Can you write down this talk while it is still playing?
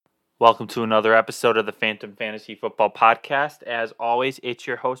Welcome to another episode of the Phantom Fantasy Football Podcast. As always, it's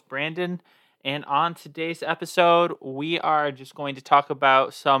your host, Brandon. And on today's episode, we are just going to talk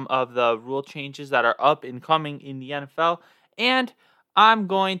about some of the rule changes that are up and coming in the NFL. And I'm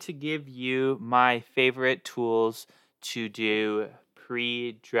going to give you my favorite tools to do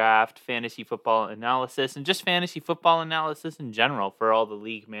pre-draft fantasy football analysis and just fantasy football analysis in general for all the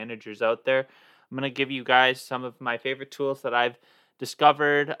league managers out there. I'm going to give you guys some of my favorite tools that I've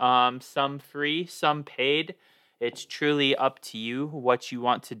discovered, some free, some paid. It's truly up to you what you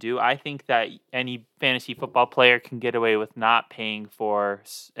want to do. I think that any fantasy football player can get away with not paying for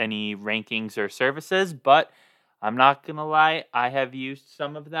any rankings or services, but I'm not going to lie, I have used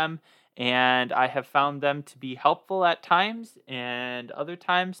some of them and I have found them to be helpful at times and other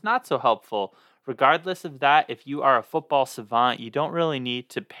times not so helpful. Regardless of that, if you are a football savant, you don't really need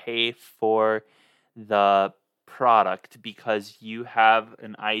to pay for the product because you have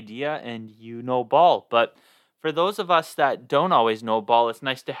an idea and you know ball. But for those of us that don't always know ball, it's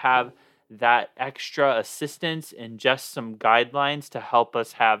nice to have that extra assistance and just some guidelines to help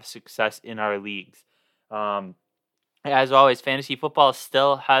us have success in our leagues. As always, fantasy football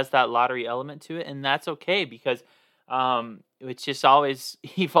still has that lottery element to it, and that's okay because it's just always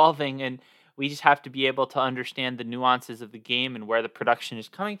evolving, and we just have to be able to understand the nuances of the game and where the production is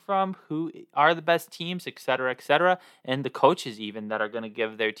coming from, who are the best teams, et cetera, and the coaches even that are going to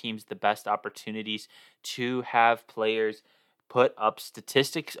give their teams the best opportunities to have players put up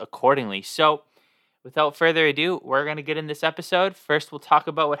statistics accordingly. So, without further ado, we're going to get in this episode. First, we'll talk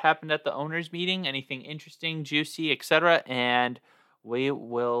about what happened at the owners' meeting, anything interesting, juicy, etc., and we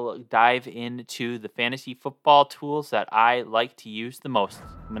will dive into the fantasy football tools that I like to use the most.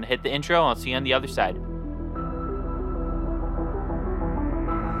 I'm going to hit the intro, and I'll see you on the other side.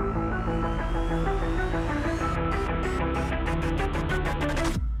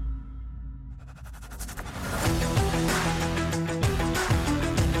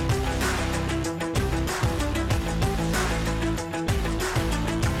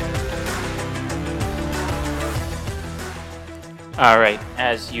 All right,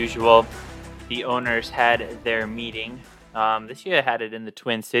 as usual, the owners had their meeting. This year I had it in the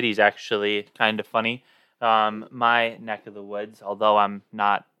Twin Cities, actually, kind of funny. My neck of the woods, although I'm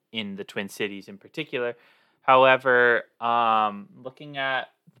not in the Twin Cities in particular. However, looking at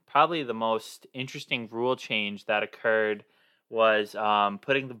probably the most interesting rule change that occurred was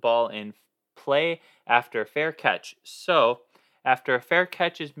putting the ball in play after a fair catch. So, after a fair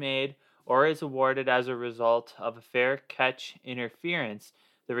catch is made, or is awarded as a result of a fair catch interference,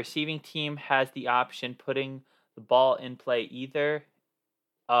 the receiving team has the option putting the ball in play either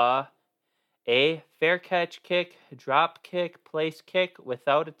a fair catch kick, drop kick, place kick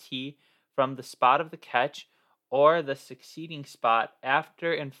without a tee from the spot of the catch, or the succeeding spot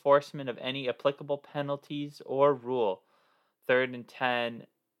after enforcement of any applicable penalties or rule. 3rd and 10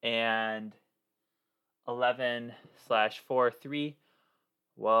 and 11/4-3.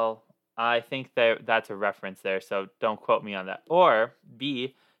 Well, I think that's a reference there, so don't quote me on that. Or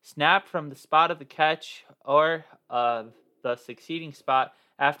B, snap from the spot of the catch or the succeeding spot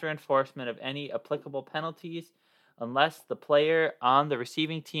after enforcement of any applicable penalties, unless the player on the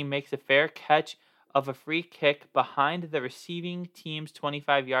receiving team makes a fair catch of a free kick behind the receiving team's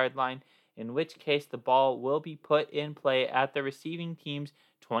 25-yard line, in which case the ball will be put in play at the receiving team's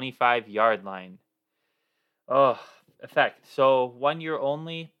 25-yard line. Effect. So 1 year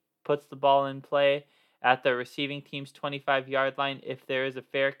only puts the ball in play at the receiving team's 25-yard line if there is a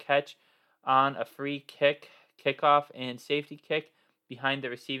fair catch on a free kick, kickoff, and safety kick behind the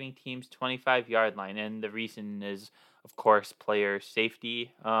receiving team's 25-yard line. And the reason is, of course, player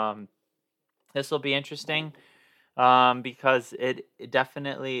safety. This will be interesting because it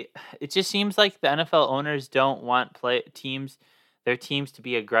definitely, it just seems like the NFL owners don't want their teams to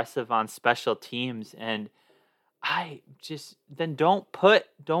be aggressive on special teams, and don't put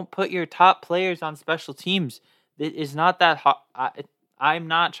your top players on special teams. It is not that hot. I'm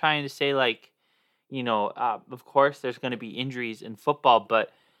not trying to say of course there's going to be injuries in football,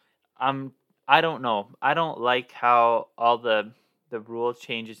 but I don't know. I don't like how all the rule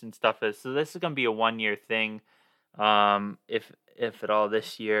changes and stuff is. So this is going to be a 1 year thing. If at all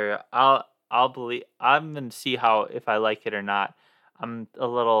this year, I'm going to see if I like it or not. I'm a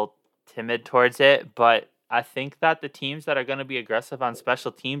little timid towards it, but I think that the teams that are going to be aggressive on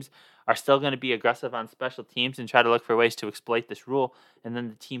special teams are still going to be aggressive on special teams and try to look for ways to exploit this rule. And then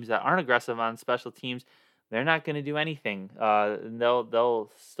the teams that aren't aggressive on special teams, they're not going to do anything. They'll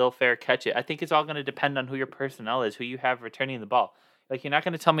still fair catch it. I think it's all going to depend on who your personnel is, who you have returning the ball. Like, you're not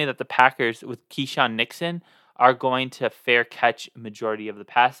going to tell me that the Packers with Keyshawn Nixon are going to fair catch majority of the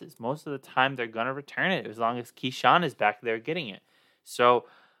passes. Most of the time, they're going to return it as long as Keyshawn is back there getting it. So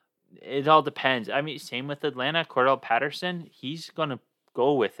it all depends. I mean, same with Atlanta. Cordell Patterson, he's going to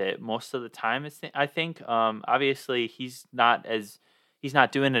go with it most of the time. I think. Obviously, he's not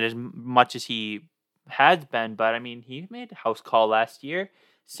doing it as much as he has been, but I mean, he made a house call last year,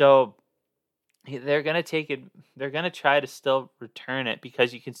 so they're gonna take it. They're gonna try to still return it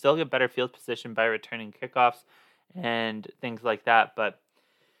because you can still get better field position by returning kickoffs and things like that. But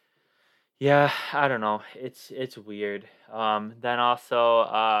yeah, I don't know. It's weird. Then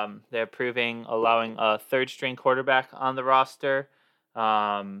also, they're approving allowing a third string quarterback on the roster.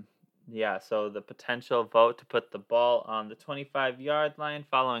 Um, yeah, so the potential vote to put the ball on the 25-yard line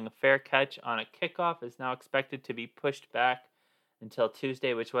following a fair catch on a kickoff is now expected to be pushed back until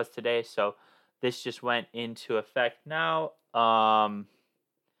Tuesday, which was today. So this just went into effect now.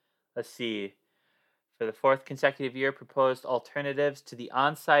 Let's see. For the fourth consecutive year, proposed alternatives to the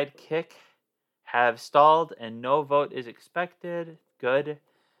onside kick have stalled and no vote is expected. Good.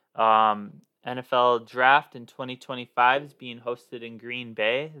 NFL draft in 2025 is being hosted in Green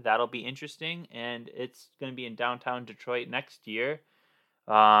Bay. That'll be interesting. And it's going to be in downtown Detroit next year.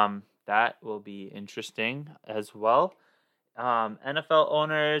 That will be interesting as well. NFL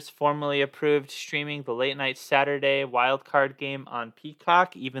owners formally approved streaming the late night Saturday wildcard game on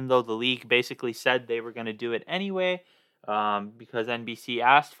Peacock, even though the league basically said they were going to do it anyway because NBC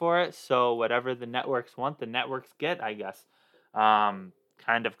asked for it. So whatever the networks want, the networks get, I guess.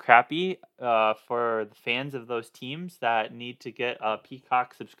 Kind of crappy for the fans of those teams that need to get a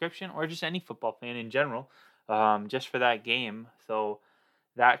Peacock subscription or just any football fan in general just for that game. So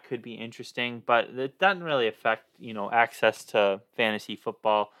that could be interesting, but it doesn't really affect access to fantasy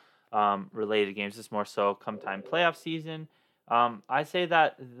football related games. It's more so come time playoff season. I say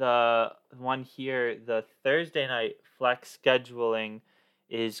that the one here, the Thursday night flex scheduling,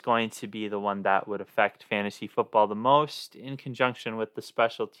 is going to be the one that would affect fantasy football the most, in conjunction with the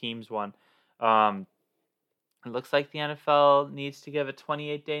special teams one. Um, it looks like the NFL needs to give a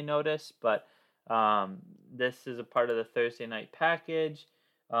 28-day notice, but this is a part of the Thursday night package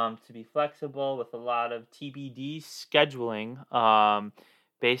to be flexible with a lot of TBD scheduling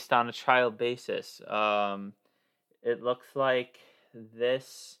based on a trial basis. It looks like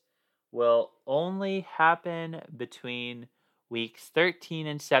this will only happen between weeks 13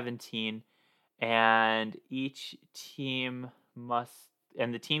 and 17, and each team must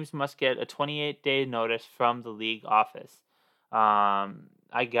and the teams must get a 28-day notice from the league office.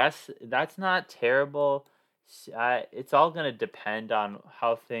 I guess that's not terrible. It's all going to depend on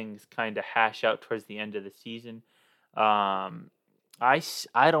how things kind of hash out towards the end of the season. I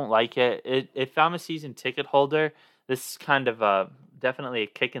don't like it. If I'm a season ticket holder, this is kind of definitely a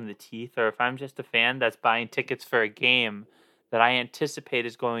kick in the teeth. Or if I'm just a fan that's buying tickets for a game that I anticipate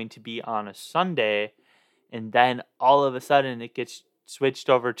is going to be on a Sunday, and then all of a sudden it gets switched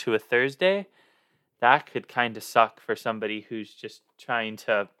over to a Thursday, that could kind of suck for somebody who's just trying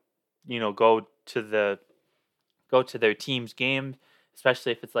to, go to their team's game,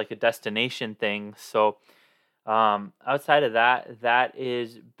 especially if it's like a destination thing. So outside of that, that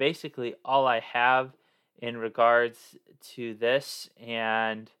is basically all I have in regards to this.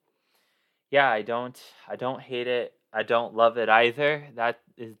 And yeah, I don't hate it. I don't love it either. That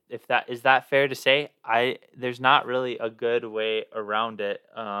is that fair to say? There's not really a good way around it.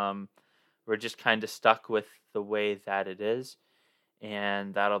 We're just kind of stuck with the way that it is,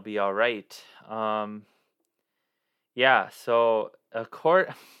 and that'll be all right. Yeah. So a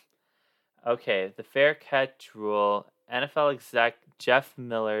court. Okay, the fair catch rule. NFL exec Jeff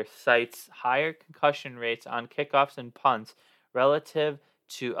Miller cites higher concussion rates on kickoffs and punts relative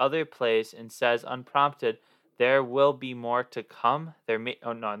to other plays and says unprompted there will be more to come. There may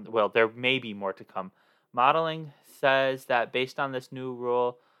be more to come. Modeling says that based on this new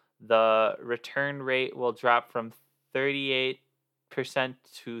rule, the return rate will drop from 38%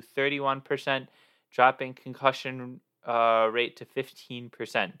 to 31%, dropping concussion rate to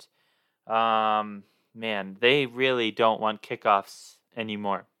 15%. Man, they really don't want kickoffs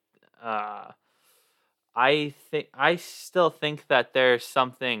anymore. I still think that there's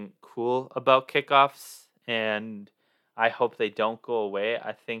something cool about kickoffs, and I hope they don't go away.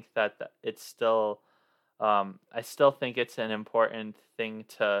 I think that it's still, I still think it's an important thing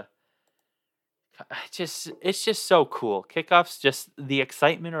to. It's just so cool. Kickoffs, just the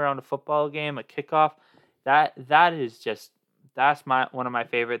excitement around a football game, a kickoff, that is just that's my one of my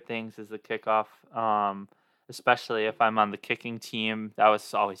favorite things is the kickoff. Especially if I'm on the kicking team. That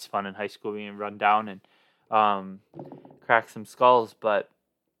was always fun in high school being run down and crack some skulls. But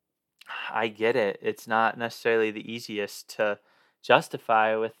I get it. It's not necessarily the easiest to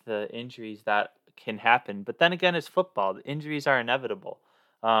justify with the injuries that can happen. But then again, it's football. The injuries are inevitable.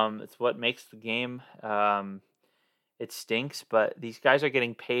 It's what makes the game. It stinks, but these guys are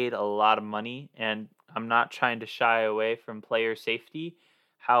getting paid a lot of money, and I'm not trying to shy away from player safety.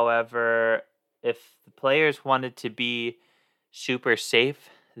 However, if the players wanted to be super safe,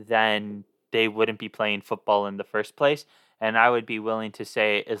 then they wouldn't be playing football in the first place. And I would be willing to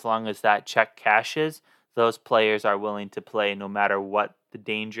say, as long as that check cashes, those players are willing to play no matter what the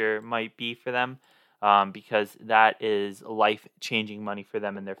danger might be for them, because that is life changing money for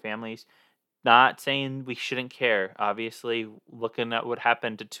them and their families. Not saying we shouldn't care. Obviously, looking at what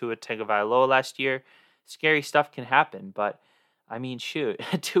happened to Tua Tagovailoa last year, scary stuff can happen. But I mean, shoot,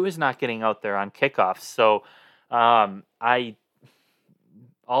 Tua's not getting out there on kickoffs. So, I,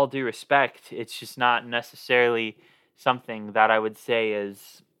 all due respect, it's just not necessarily something that I would say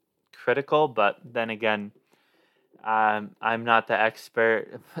is critical. But then again, I'm not the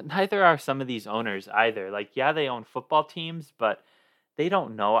expert. Neither are some of these owners either. Like, yeah, they own football teams, but they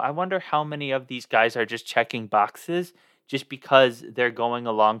don't know. I wonder how many of these guys are just checking boxes just because they're going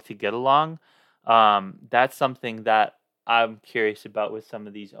along to get along. That's something that I'm curious about with some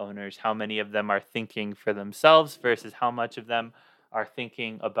of these owners. How many of them are thinking for themselves versus how much of them are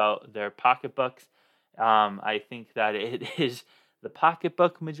thinking about their pocketbooks. I think that it is the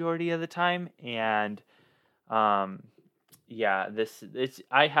pocketbook majority of the time, and um, yeah, this it's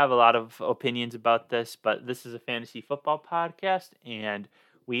I have a lot of opinions about this, but this is a fantasy football podcast, and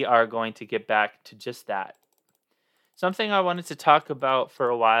we are going to get back to just that. Something I wanted to talk about for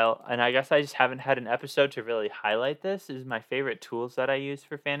a while, and I guess I just haven't had an episode to really highlight this, is my favorite tools that I use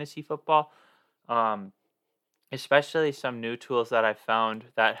for fantasy football. Um, Especially some new tools that I found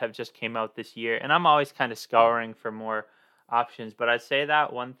that have just came out this year, and I'm always kind of scouring for more options. But I'd say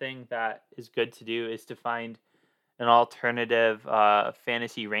that one thing that is good to do is to find an alternative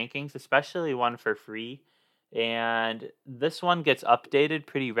fantasy rankings, especially one for free. And this one gets updated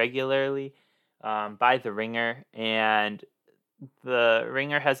pretty regularly by The Ringer. And The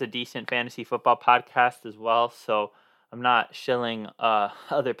Ringer has a decent fantasy football podcast as well. So I'm not shilling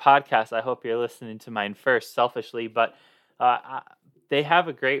other podcasts. I hope you're listening to mine first, selfishly. But I, they have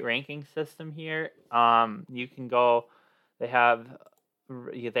a great ranking system here. You can go, they have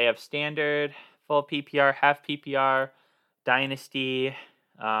they have standard, full PPR, half PPR, dynasty,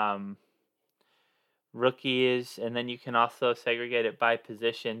 um, rookies, and then you can also segregate it by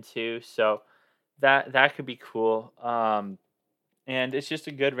position too. So that could be cool. And it's just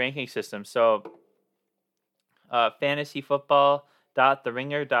a good ranking system. So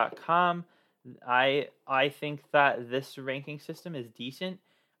fantasyfootball.theringer.com. I think that this ranking system is decent.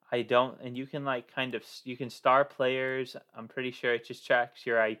 I don't, and you can like kind of you can star players. I'm pretty sure it just tracks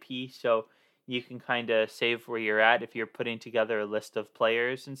your IP, so you can kind of save where you're at if you're putting together a list of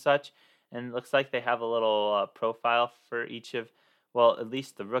players and such. And it looks like they have a little profile for each of, well, at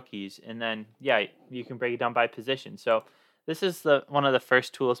least the rookies, and then yeah, you can break it down by position. So this is the one of the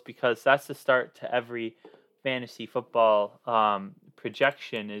first tools because that's the start to every fantasy football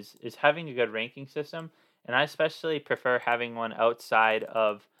projection is having a good ranking system, and I especially prefer having one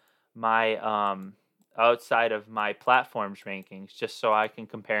my outside of my platform's rankings, just so I can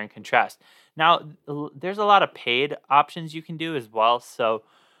compare and contrast. Now, there's a lot of paid options you can do as well. So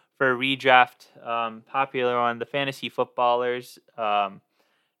for redraft, popular one, the fantasy footballers.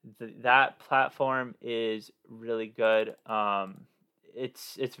 That platform is really good.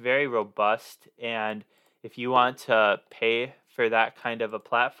 It's very robust, and if you want to pay for that kind of a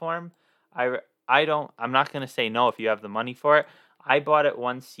platform, I'm not going to say no if you have the money for it. I bought it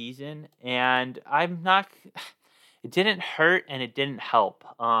one season, and I'm not. It didn't hurt and it didn't help.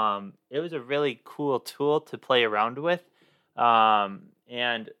 It was a really cool tool to play around with,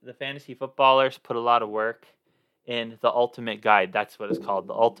 and the fantasy footballers put a lot of work in the ultimate guide. That's what it's called,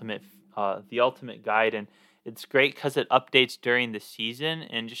 the ultimate guide, and it's great because it updates during the season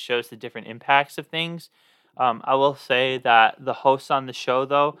and just shows the different impacts of things. I will say that the hosts on the show,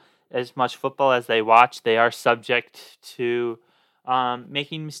 though, as much football as they watch, they are subject to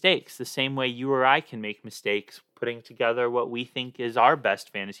making mistakes the same way you or I can make mistakes putting together what we think is our best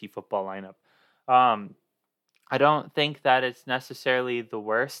fantasy football lineup. Um, I don't think that it's necessarily the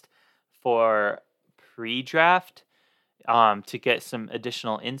worst for pre-draft to get some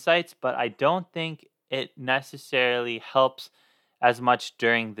additional insights, but I don't think it necessarily helps as much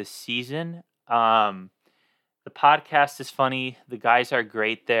during the season. The podcast is funny. The guys are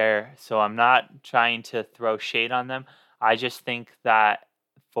great there, so I'm not trying to throw shade on them. I just think that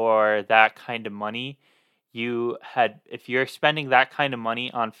for that kind of money, if you're spending that kind of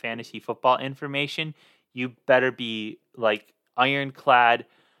money on fantasy football information, you better be like ironclad,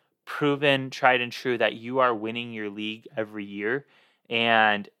 proven, tried and true that you are winning your league every year.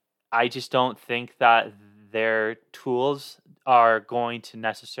 And I just don't think that their tools are going to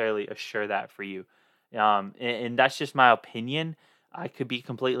necessarily assure that for you. And that's just my opinion. I could be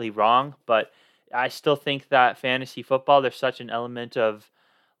completely wrong, but I still think that fantasy football, there's such an element of,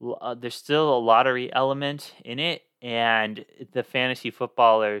 there's still a lottery element in it, and the fantasy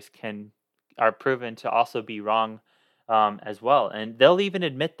footballers are proven to also be wrong as well, and they'll even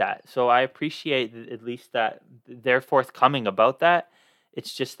admit that. So I appreciate at least that they're forthcoming about that.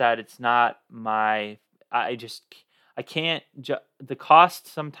 It's just that it's not my. I just I can't the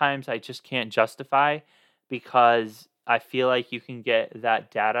cost sometimes I just can't justify because I feel like you can get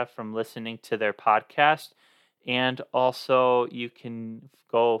that data from listening to their podcast, and also you can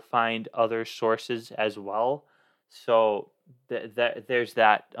go find other sources as well. So there's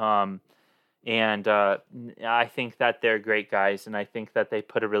that. And I think that they're great guys, and I think that they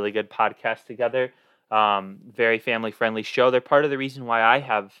put a really good podcast together. Very family friendly show. They're part of the reason why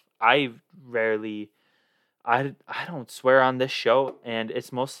I rarely I don't swear on this show, and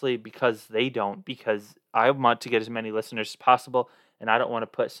it's mostly because they don't, because I want to get as many listeners as possible, and I don't want to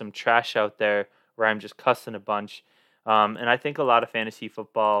put some trash out there where I'm just cussing a bunch. And I think a lot of fantasy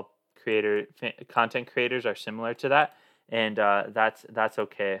football content creators are similar to that, and that's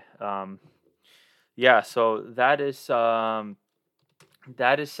okay. Yeah, so that is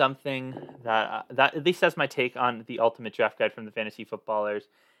something that at least that's my take on the ultimate draft guide from the fantasy footballers.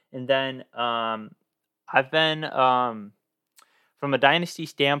 And then I've been from a dynasty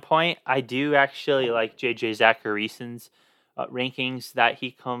standpoint, I do actually like JJ Zacharysen's rankings that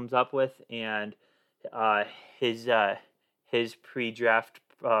he comes up with, and uh, his uh, his pre-draft.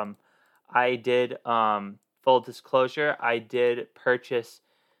 I did full disclosure. I did purchase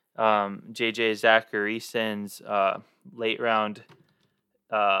JJ Zacharysen's late round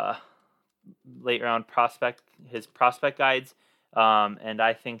uh, late round prospect, his prospect guides. And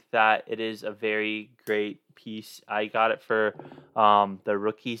I think that it is a very great piece. I got it for the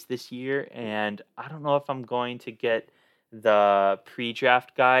rookies this year, and I don't know if I'm going to get the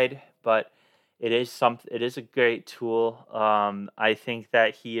pre-draft guide, but it is a great tool. I think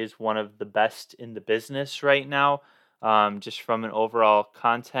that he is one of the best in the business right now, just from an overall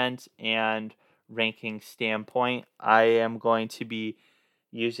content and ranking standpoint. I am going to be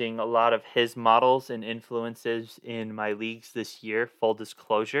using a lot of his models and influences in my leagues this year. Full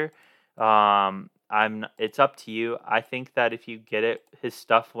disclosure, it's up to you. I think that if you get his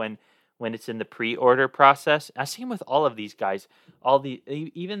stuff when it's in the pre-order process, I see him with all of these guys,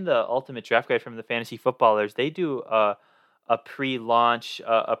 even the ultimate draft guide from the fantasy footballers. They do a pre-launch,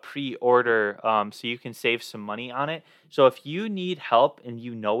 a pre-order, so you can save some money on it. So if you need help and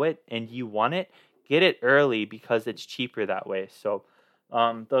you know it and you want it, get it early because it's cheaper that way. So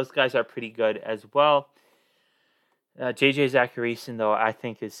those guys are pretty good as well. JJ Zacharysen, though, I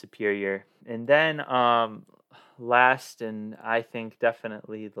think is superior. And then last, and I think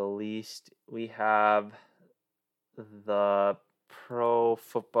definitely the least, we have the pro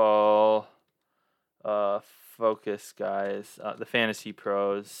football focus guys, the fantasy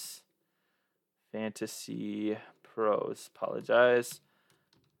pros. Fantasy pros, apologize.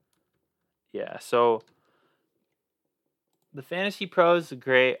 Yeah, so the fantasy pros are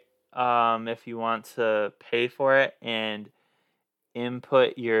great if you want to pay for it and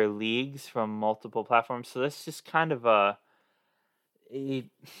input your leagues from multiple platforms. So that's just kind of I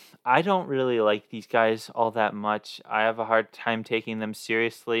don't really like these guys all that much. I have a hard time taking them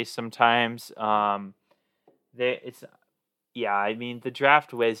seriously sometimes. It's yeah, I mean the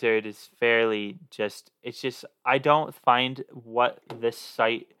draft wizard is fairly just. It's just I don't find what this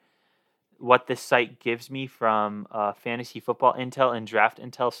site gives me from fantasy football intel and draft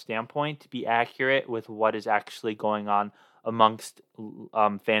intel standpoint to be accurate with what is actually going on amongst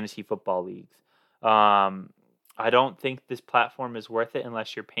fantasy football leagues. I don't think this platform is worth it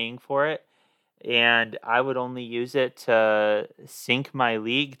unless you're paying for it. And I would only use it to sync my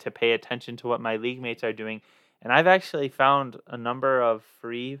league, to pay attention to what my league mates are doing. And I've actually found a number of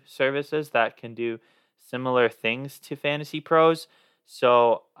free services that can do similar things to Fantasy Pros.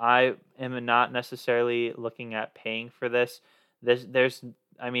 So I am not necessarily looking at paying for this. There's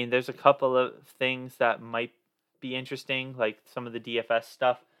a couple of things that might be interesting, like some of the DFS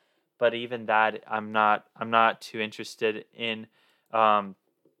stuff, but even that I'm not too interested in.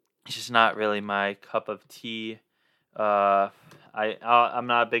 It's just not really my cup of tea. I'm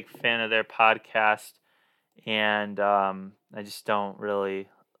not a big fan of their podcast, and I just don't really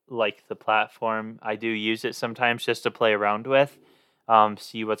like the platform. I do use it sometimes just to play around with,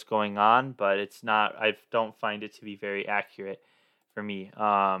 see what's going on, but it's not. I don't find it to be very accurate for me,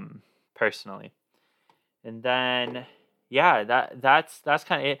 personally. And then yeah, that's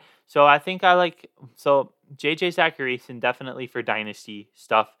kind of it. So I think I like so JJ Zacharyson definitely for dynasty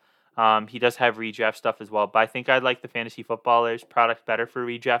stuff. He does have redraft stuff as well, but I think I'd like the fantasy footballers product better for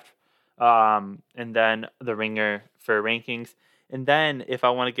redraft. And then the ringer for rankings. And then if I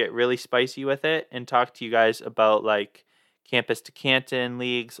want to get really spicy with it and talk to you guys about like campus to Canton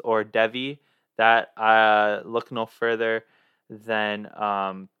leagues or Devi, that look no further than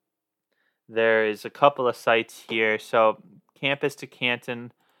there is a couple of sites here. So Campus to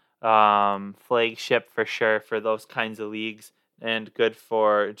Canton, flagship for sure for those kinds of leagues, and good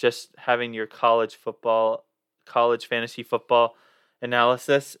for just having your college fantasy football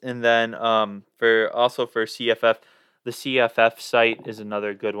analysis. And then for CFF, the CFF site is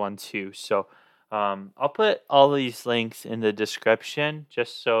another good one too. So I'll put all these links in the description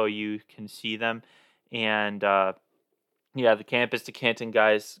just so you can see them. And yeah, the Campus to Canton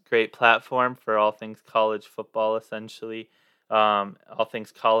guys, great platform for all things college football, essentially. All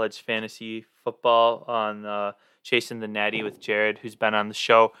things college fantasy football on Chasing the Natty with Jared, who's been on the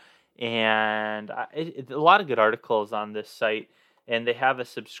show. And a lot of good articles on this site. And they have a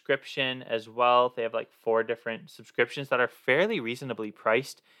subscription as well. They have like 4 different subscriptions that are fairly reasonably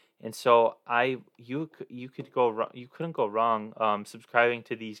priced. And so you could go you couldn't go wrong subscribing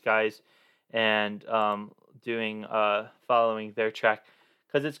to these guys and doing following their track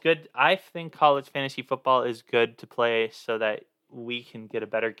because it's good. I think college fantasy football is good to play so that we can get a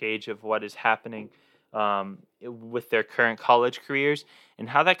better gauge of what is happening with their current college careers and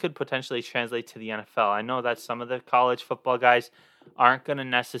how that could potentially translate to the NFL. I know that some of the college football guys aren't going to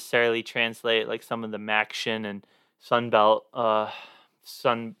necessarily translate like some of the Maction and Sunbelt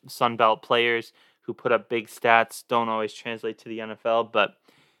Sunbelt players who put up big stats don't always translate to the NFL, but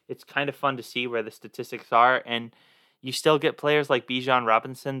it's kind of fun to see where the statistics are, and you still get players like Bijan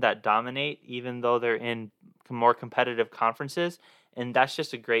Robinson that dominate, even though they're in more competitive conferences, and that's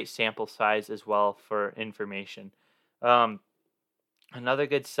just a great sample size as well for information. Um, Another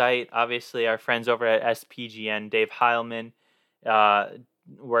good site, obviously, our friends over at SPGN, Dave Heilman, uh,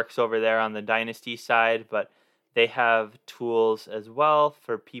 works over there on the Dynasty side, but they have tools as well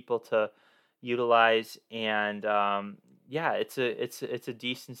for people to utilize. And yeah, it's a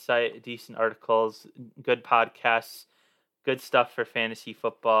decent site, decent articles, good podcasts, good stuff for fantasy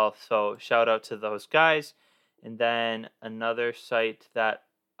football. So shout out to those guys. And then another site that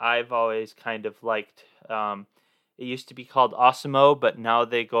I've always kind of liked. It used to be called Osimo, but now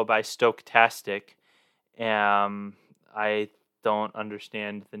they go by Stoketastic. I don't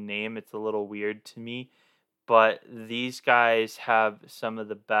understand the name. It's a little weird to me. But these guys have some of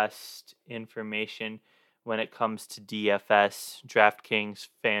the best information when it comes to DFS, DraftKings,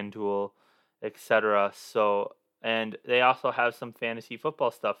 FanDuel, etc. So, and they also have some fantasy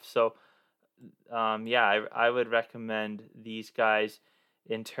football stuff. So, yeah, I would recommend these guys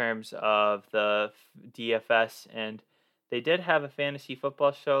in terms of the DFS. And they did have a fantasy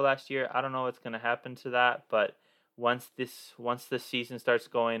football show last year. I don't know what's going to happen to that, but once this season starts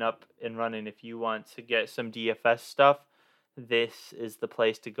going up and running, if you want to get some DFS stuff, this is the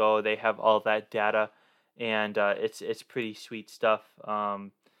place to go. They have all that data, and it's pretty sweet stuff.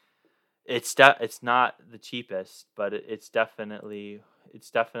 It's not the cheapest, but it's definitely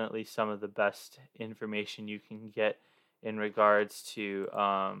some of the best information you can get in regards to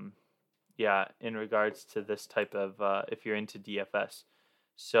in regards to this type of if you're into DFS.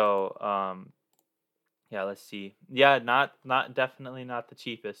 So yeah, let's see. Yeah, not definitely not the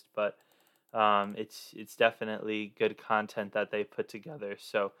cheapest, but it's definitely good content that they put together.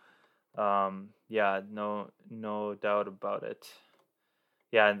 So yeah, no doubt about it.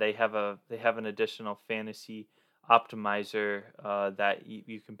 Yeah, and they have an additional fantasy optimizer that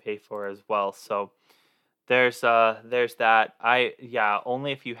you can pay for as well. So there's that.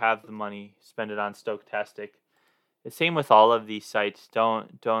 Only if you have the money, spend it on Stochastic. The same with all of these sites.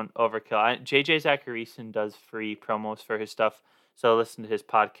 Don't overkill. JJ Zacharyson does free promos for his stuff, so listen to his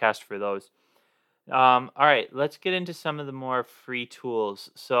podcast for those. All right, let's get into some of the more free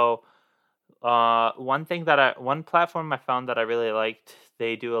tools. So one platform I found that I really liked.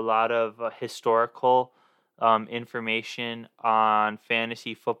 They do a lot of historical information on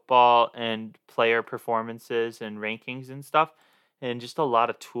fantasy football and player performances and rankings and stuff, and just a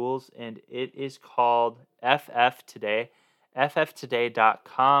lot of tools. And it is called FF Today,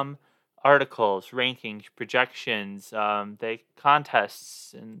 fftoday.com. Articles, rankings, projections, they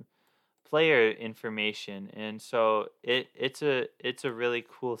contests and player information, and so it's a really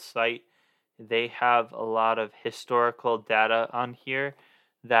cool site. They have a lot of historical data on here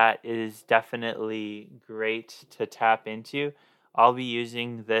that is definitely great to tap into. I'll be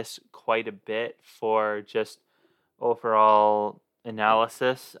using this quite a bit for just overall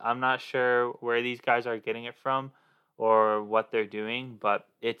analysis. I'm not sure where these guys are getting it from or what they're doing, but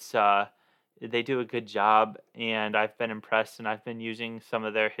they do a good job, and I've been impressed, and I've been using some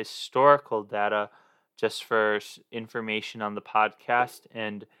of their historical data just for information on the podcast.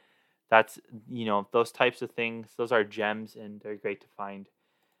 And that's, those types of things, those are gems, and they're great to find.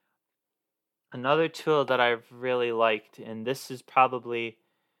 Another tool that I've really liked, and this is probably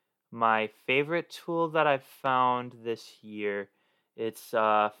my favorite tool that I've found this year. It's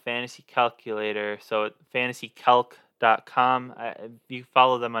Fantasy Calculator. So fantasycalc.com. You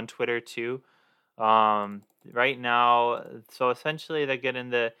follow them on Twitter too. Right now, so essentially they're getting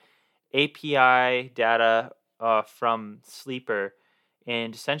the API data from Sleeper.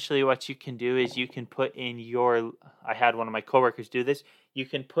 And essentially what you can do is you can put in I had one of my coworkers do this. You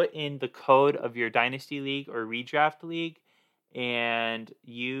can put in the code of your Dynasty League or Redraft League, and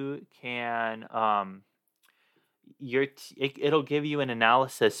you can it'll give you an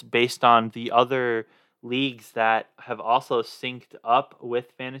analysis based on the other leagues that have also synced up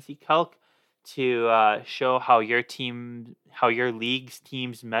with Fantasy Calc to show how your league's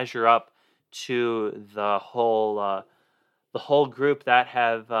teams measure up to the whole group that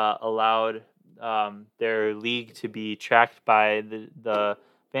have allowed their league to be tracked by the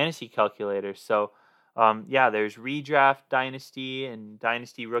fantasy calculator. So, yeah, there's Redraft Dynasty and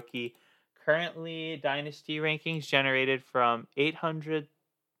Dynasty Rookie. Currently, Dynasty rankings generated from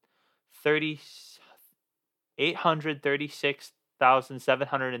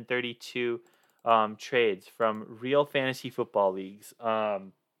 836,732 trades from real fantasy football leagues.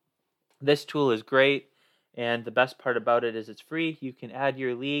 This tool is great, and the best part about it is it's free. You can add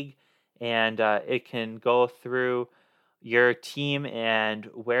your league, and it can go through your team and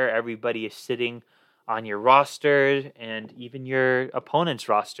where everybody is sitting on your roster and even your opponent's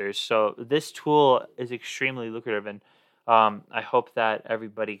rosters. So this tool is extremely lucrative, and I hope that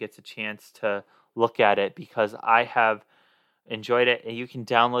everybody gets a chance to look at it because I have enjoyed it. And you can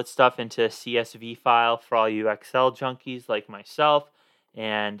download stuff into a CSV file for all you Excel junkies like myself,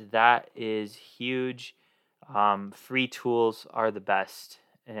 and that is huge. Free tools are the best,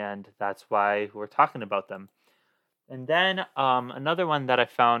 and that's why we're talking about them. And then another one that I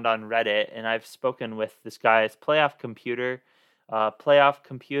found on Reddit, and I've spoken with this guy, is Playoff Computer,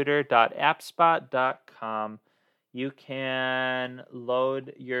 playoffcomputer.appspot.com. You can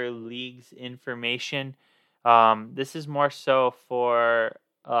load your league's information. This is more so for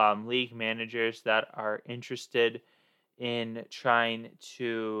league managers that are interested in trying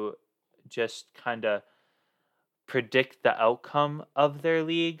to just kind of predict the outcome of their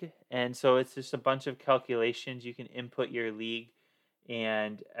league. And so it's just a bunch of calculations. You can input your league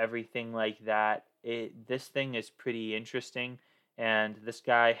and everything like that. This thing is pretty interesting, and this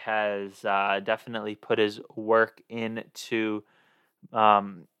guy has definitely put his work into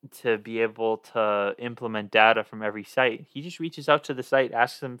to be able to implement data from every site. He just reaches out to the site,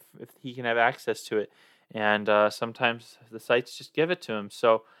 asks them if he can have access to it, and sometimes the sites just give it to him.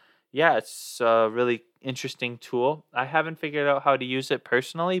 So, yeah, it's a really interesting tool. I haven't figured out how to use it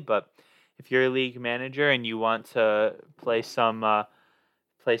personally, but if you're a league manager and you want to play some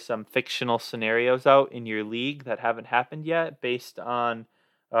fictional scenarios out in your league that haven't happened yet, based on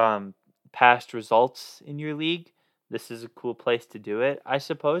um, past results in your league, this is a cool place to do it. I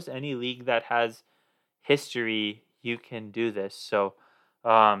suppose any league that has history, you can do this. So,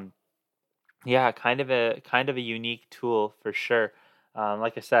 um, yeah, kind of a unique tool for sure.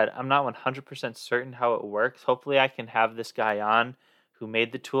 Like I said, I'm not 100% certain how it works. Hopefully, I can have this guy on who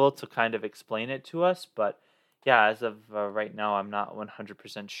made the tool to kind of explain it to us. But yeah, as of right now, I'm not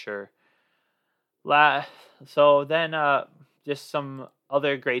 100% sure. La- so then, just some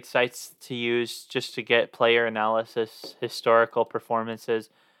other great sites to use just to get player analysis, historical performances.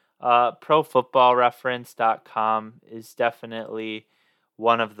 ProFootballReference.com is definitely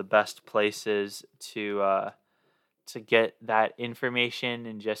one of the best places to get that information,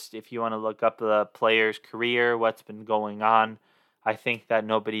 and just if you want to look up the player's career, what's been going on. I think that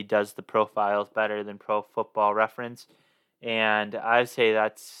nobody does the profiles better than Pro Football Reference. And I'd say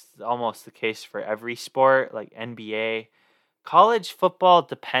that's almost the case for every sport, like NBA. College football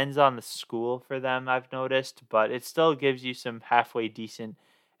depends on the school for them, I've noticed, but it still gives you some halfway decent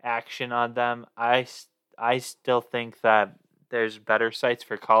action on them. I still think that there's better sites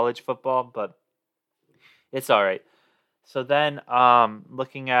for college football, but it's all right. So then,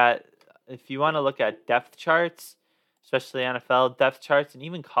 looking at if you want to look at depth charts, especially NFL depth charts and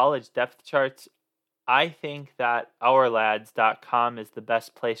even college depth charts, I think that OurLads.com is the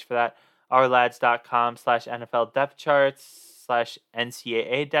best place for that. OurLads.com/NFL depth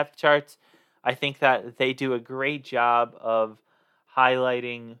charts/NCAA depth charts. I think that they do a great job of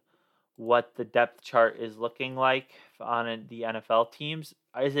highlighting what the depth chart is looking like on the NFL teams.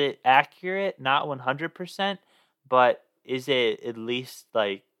 Is it accurate? Not 100%, but is it at least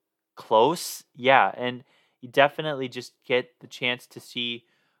like close? Yeah, and you definitely just get the chance to see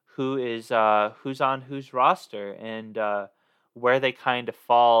who's on whose roster and where they kind of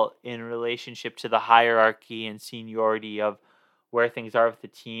fall in relationship to the hierarchy and seniority of where things are with the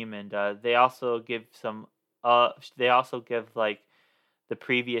team. And they also give like the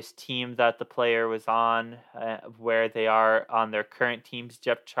previous team that the player was on, where they are on their current team's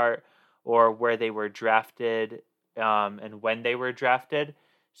depth chart, or where they were drafted, and when they were drafted.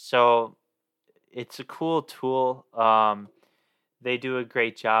 So it's a cool tool. They do a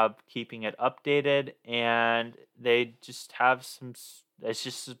great job keeping it updated, and they just have it's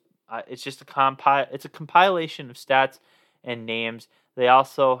just it's a compilation of stats and names. They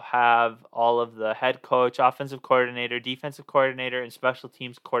also have all of the head coach, offensive coordinator, defensive coordinator, and special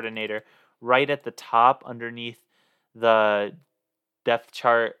teams coordinator right at the top underneath the depth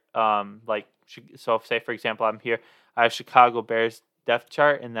chart. So say for example, I have Chicago Bears depth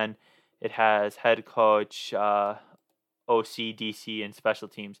chart, and then it has head coach, OC, DC, and special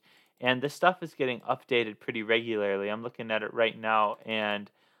teams. And this stuff is getting updated pretty regularly. I'm looking at it right now, and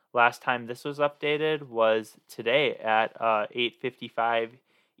last time this was updated was today at 8:55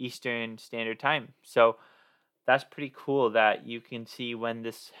 Eastern Standard Time. So that's pretty cool that you can see when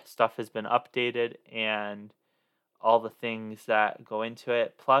this stuff has been updated and all the things that go into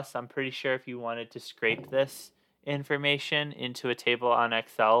it. Plus, I'm pretty sure if you wanted to scrape this information into a table on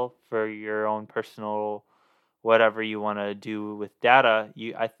Excel for your own personal whatever you want to do with data,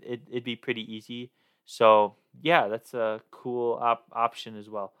 it'd be pretty easy. So yeah, that's a cool option as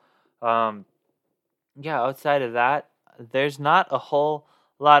well. Um, yeah, outside of that, there's not a whole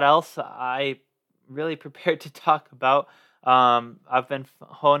lot else I really prepared to talk about. I've been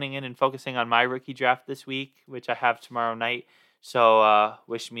honing in and focusing on my rookie draft this week, which I have tomorrow night. So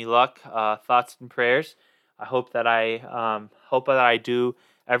wish me luck. Thoughts and prayers. I hope that I do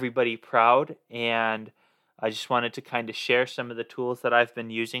everybody proud, and I just wanted to kind of share some of the tools that I've been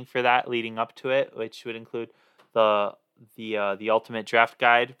using for that leading up to it, which would include the the Ultimate Draft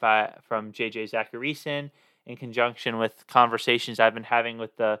Guide from JJ Zacharyson, in conjunction with conversations I've been having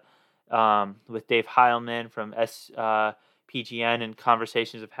with with Dave Heilman from PGN, and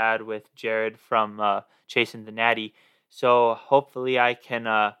conversations I've had with Jared from Chasing the Natty. So hopefully I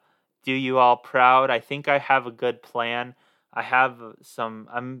can do you all proud. I think I have a good plan. I have some.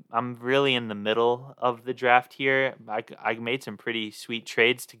 I'm really in the middle of the draft here. I made some pretty sweet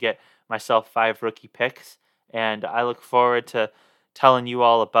trades to get myself 5 rookie picks, and I look forward to telling you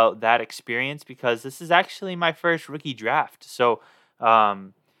all about that experience, because this is actually my first rookie draft. So,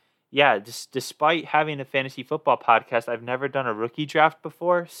 yeah, just despite having a fantasy football podcast, I've never done a rookie draft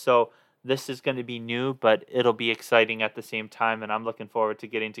before. So this is going to be new, but it'll be exciting at the same time, and I'm looking forward to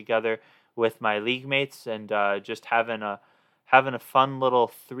getting together with my league mates and just having a fun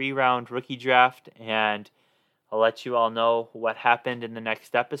little 3-round rookie draft. And I'll let you all know what happened in the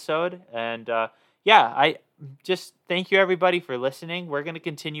next episode. And yeah, I just thank you everybody for listening. We're going to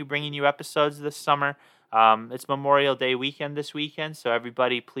continue bringing you episodes this summer. It's Memorial Day weekend this weekend, so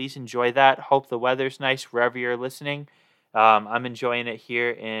everybody please enjoy that. Hope the weather's nice wherever you're listening. I'm enjoying it here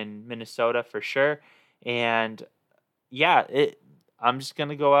in Minnesota for sure. And yeah, I'm just going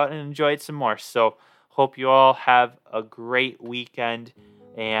to go out and enjoy it some more. So hope you all have a great weekend,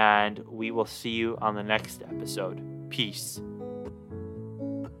 and we will see you on the next episode. Peace.